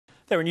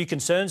There are new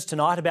concerns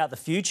tonight about the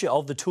future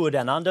of the Tour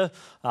Down Under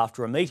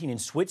after a meeting in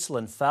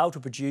Switzerland failed to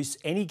produce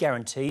any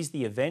guarantees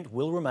the event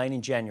will remain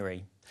in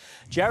January.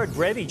 Jared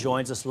Brevy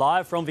joins us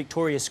live from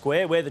Victoria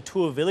Square, where the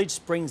Tour Village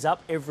springs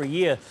up every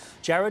year.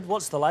 Jared,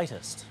 what's the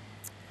latest?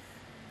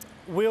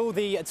 Will,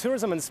 the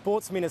Tourism and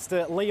Sports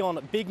Minister Leon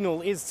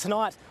Bignell is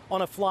tonight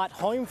on a flight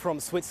home from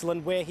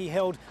Switzerland, where he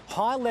held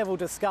high-level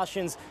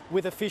discussions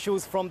with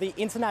officials from the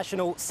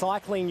International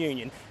Cycling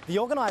Union. The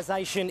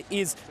organisation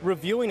is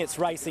reviewing its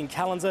racing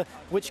calendar,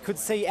 which could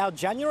see our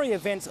January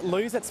event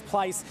lose its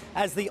place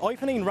as the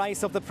opening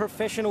race of the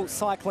professional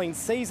cycling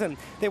season.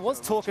 There was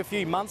talk a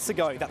few months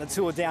ago that the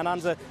Tour Down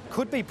Under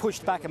could be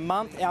pushed back a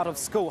month out of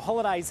school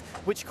holidays,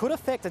 which could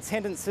affect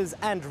attendances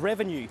and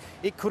revenue.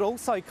 It could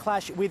also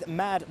clash with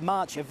Mad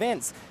March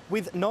events.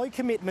 With no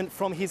commitment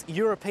from his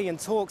European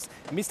talks,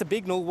 Mr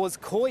Bignell was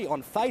coy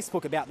on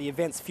Facebook about the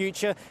event's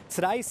future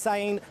today,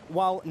 saying,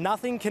 while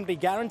nothing can be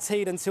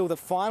guaranteed until the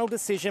final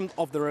decision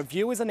of the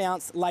review is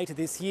announced later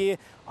this year,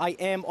 I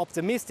am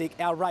optimistic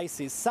our race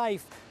is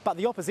safe, but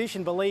the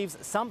opposition believes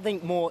something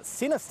more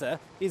sinister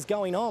is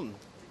going on.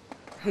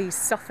 He's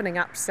softening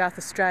up South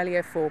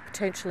Australia for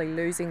potentially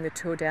losing the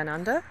Tour Down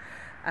Under.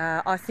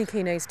 I think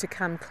he needs to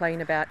come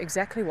clean about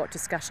exactly what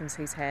discussions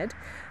he's had.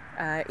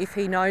 If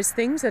he knows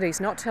things that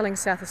he's not telling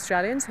South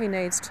Australians, he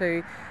needs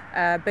to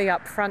be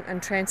upfront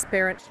and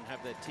transparent.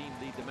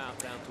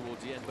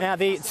 Now,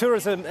 the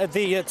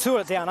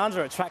Tour Down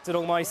Under attracted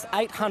almost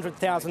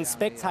 800,000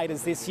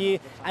 spectators this year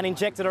and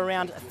injected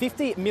around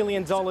 $50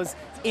 million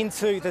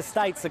into the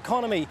state's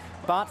economy.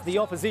 But the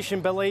opposition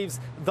believes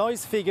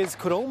those figures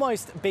could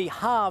almost be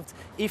halved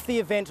if the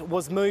event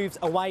was moved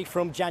away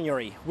from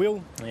January.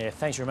 Will? Yeah,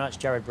 thanks very much,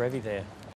 Jared Brevy there.